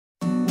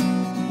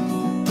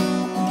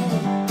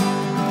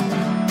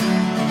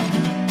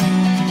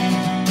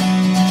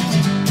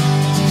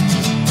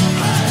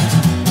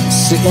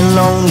Sitting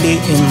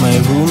lonely in my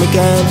room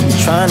again,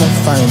 trying to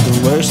find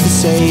the words to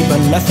say,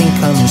 but nothing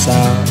comes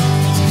out.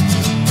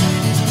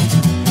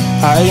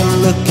 I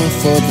am looking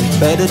for the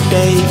better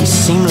days,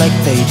 seem like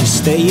they just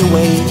stay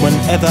away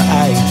whenever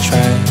I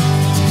try.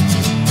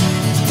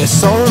 There's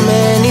so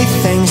many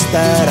things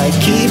that I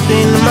keep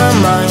in my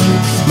mind.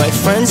 My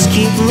friends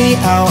keep me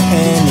out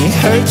and it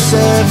hurts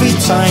every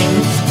time.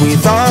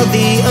 With all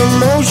the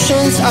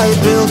emotions I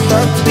built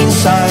up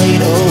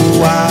inside, oh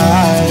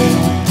why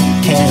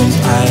can't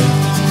I?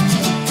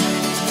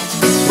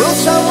 Will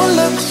someone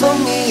look for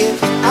me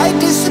if I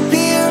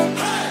disappear?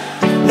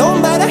 No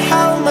matter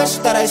how much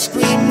that I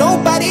scream,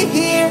 nobody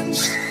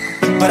hears.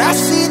 But I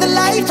see the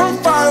light from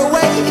far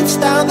away, it's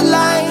down the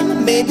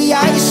line. Maybe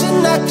I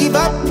should not give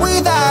up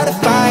without a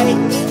fight,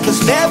 'cause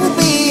there will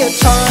be a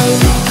time.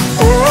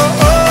 Oh,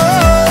 oh,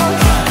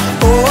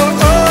 oh,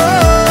 oh,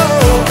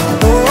 oh,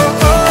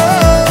 oh,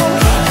 oh.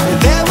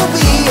 There will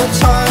be a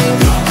time.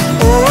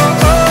 Oh,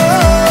 oh,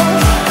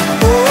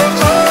 oh,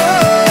 oh,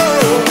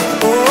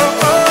 oh, oh,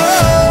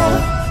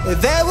 oh.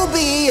 There will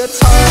be a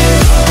time.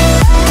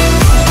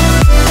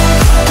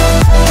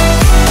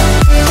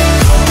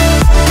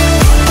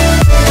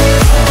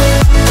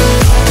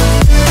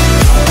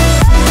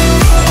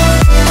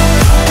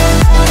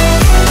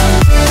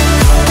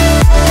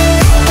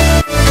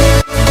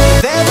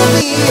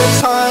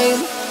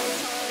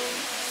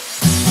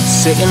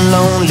 Sitting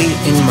lonely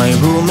in my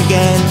room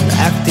again,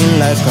 acting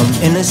like I'm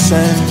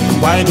innocent.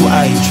 Why do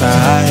I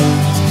try?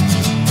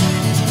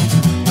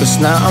 'Cause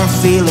now I'm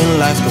feeling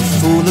like a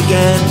fool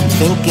again,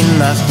 thinking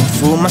I can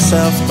fool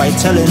myself by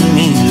telling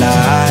me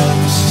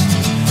lies.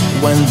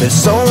 When there's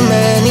so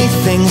many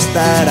things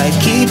that I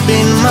keep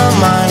in my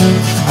mind,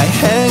 I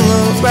hang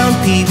around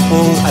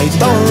people I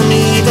don't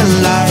even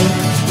like.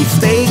 If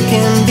they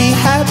can be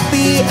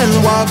happy and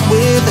walk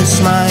with a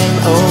smile,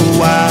 oh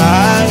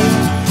why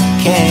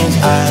can't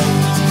I?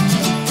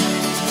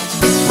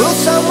 Will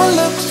someone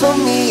look for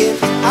me if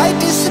I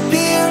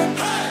disappear?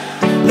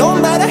 No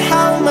matter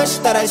how much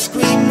that I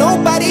scream,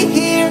 nobody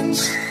hears.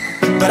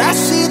 But I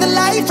see the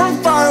light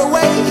from far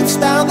away, it's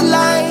down the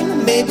line.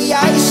 Maybe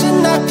I should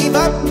not give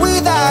up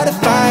without a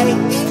fight,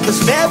 'cause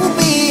there will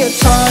be a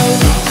time.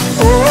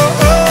 Oh,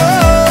 oh,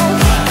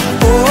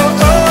 oh, oh,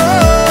 oh,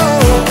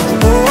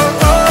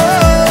 oh,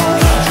 oh.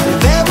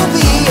 There will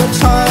be a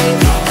time.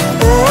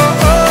 Oh,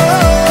 oh,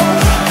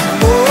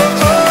 oh,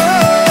 oh,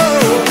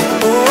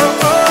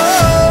 oh,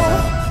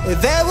 oh.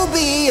 There will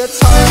be a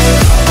time.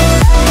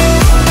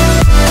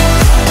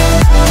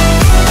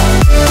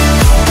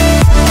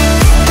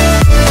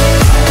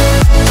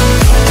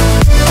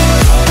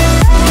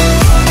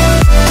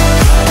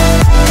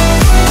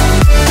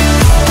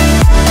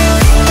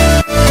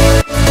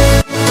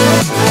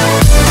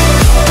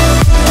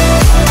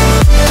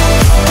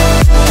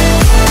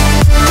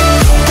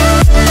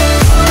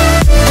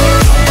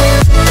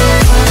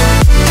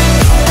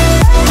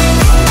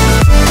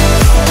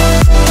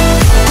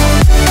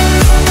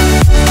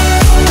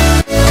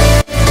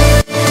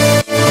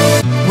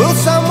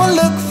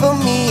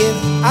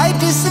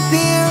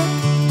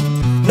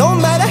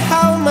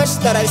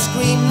 That I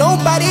scream,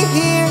 nobody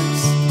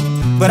hears.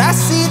 But I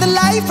see the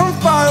light from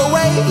far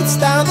away, it's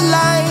down the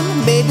line.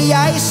 Maybe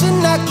I should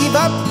not give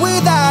up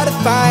without a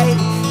fight,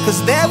 'cause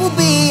there will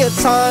be a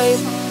time.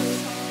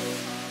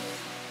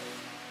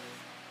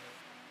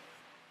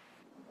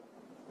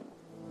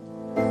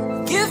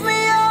 Give me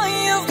all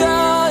you've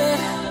got,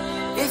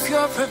 if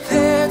you're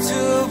prepared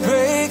to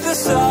break the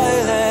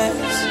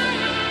silence.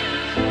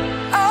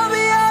 I'll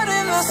be out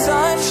in the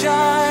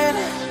sunshine,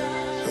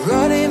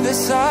 running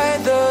beside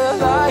the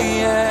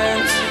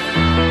lions.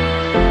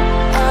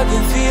 I've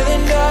been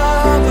feeling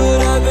down, but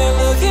I've been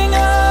looking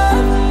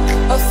up,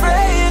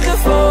 afraid to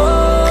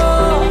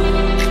fall.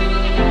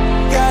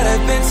 God,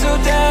 I've been so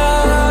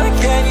down,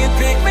 can you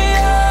pick me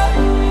up?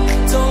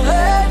 Don't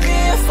let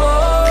me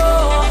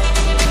fall.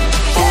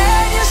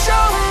 Can you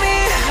show me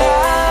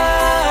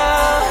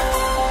how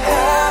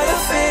to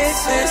fix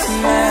this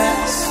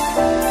mess?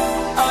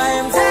 I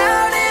am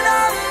down and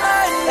on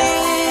my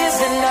knees,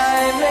 and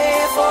I may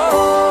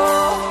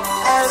fall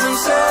as I'm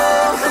so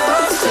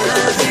close to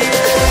the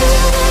edge.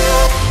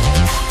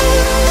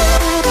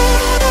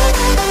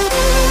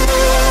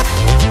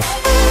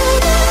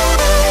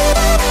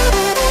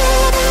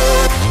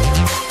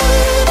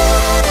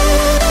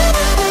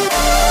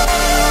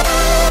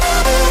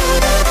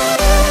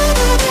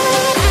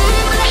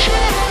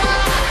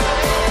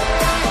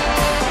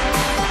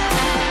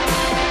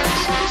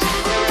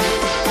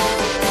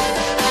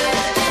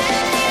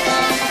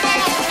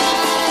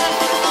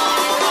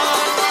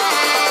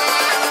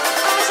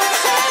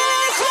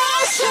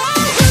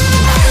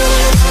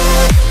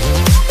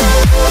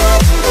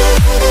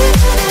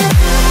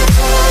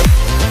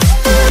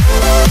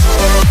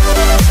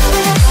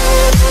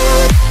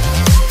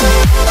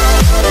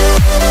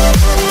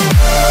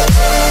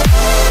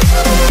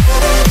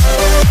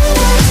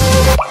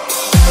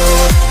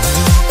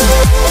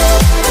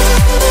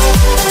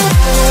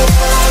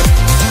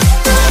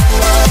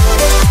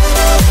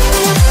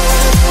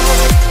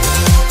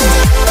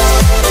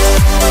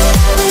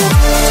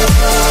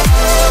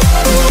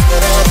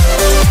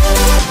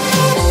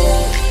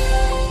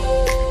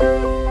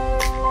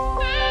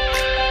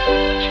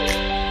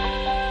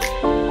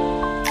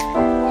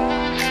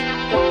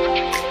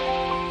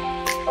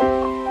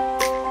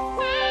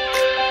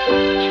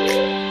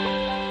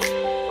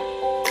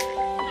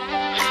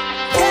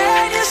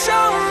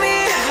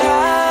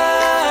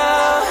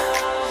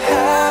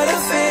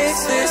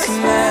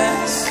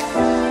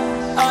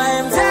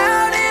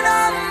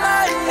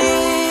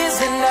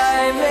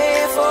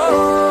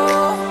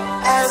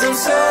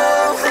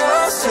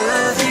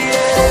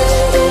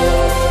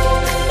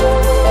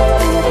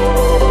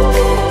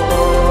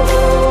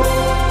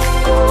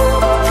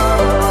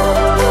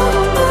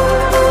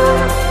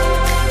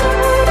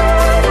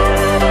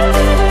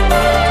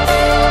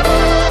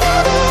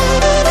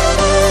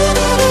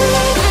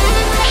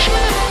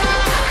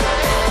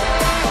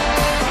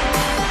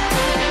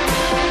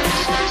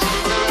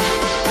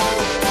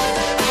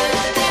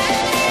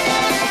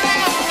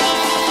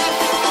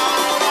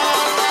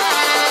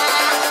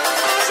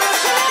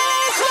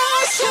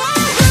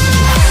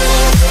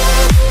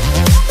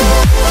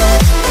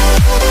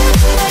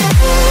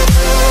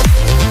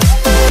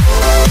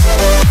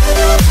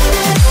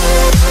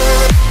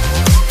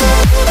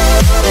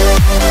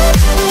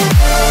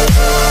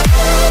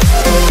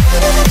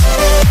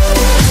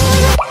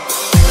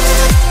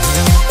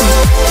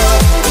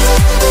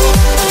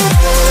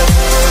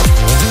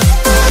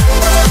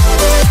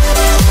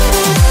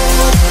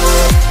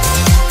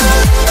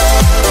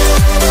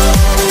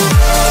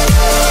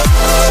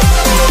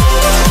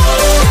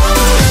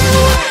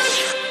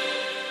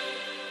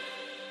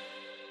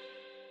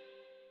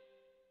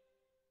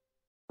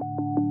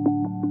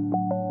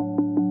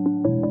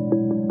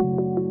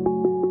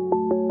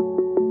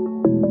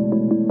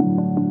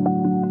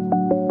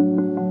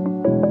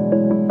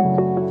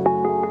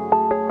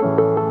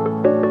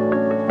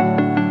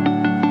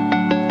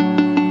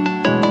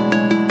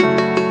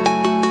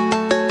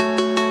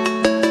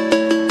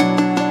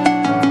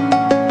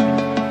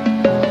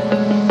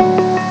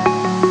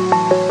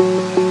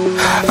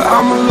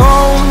 I'm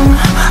alone,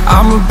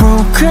 I'm a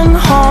broken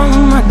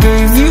home. I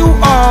gave you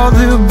all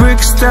the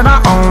bricks that I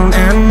own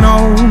and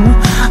know.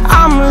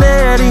 I'm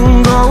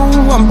letting go,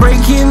 I'm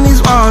breaking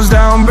these walls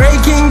down,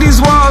 breaking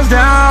these walls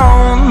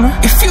down.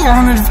 If you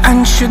want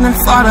adventure, then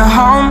fly to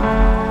home.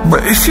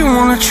 But if you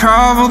wanna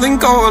travel, then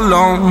go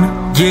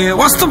alone. Yeah,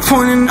 what's the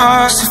point in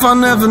us if I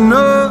never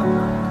know?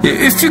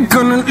 Yeah, if you're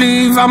gonna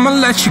leave, I'ma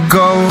let you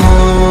go.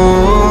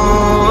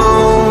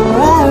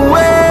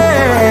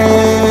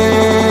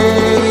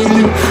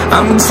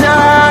 I'm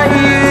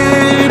tired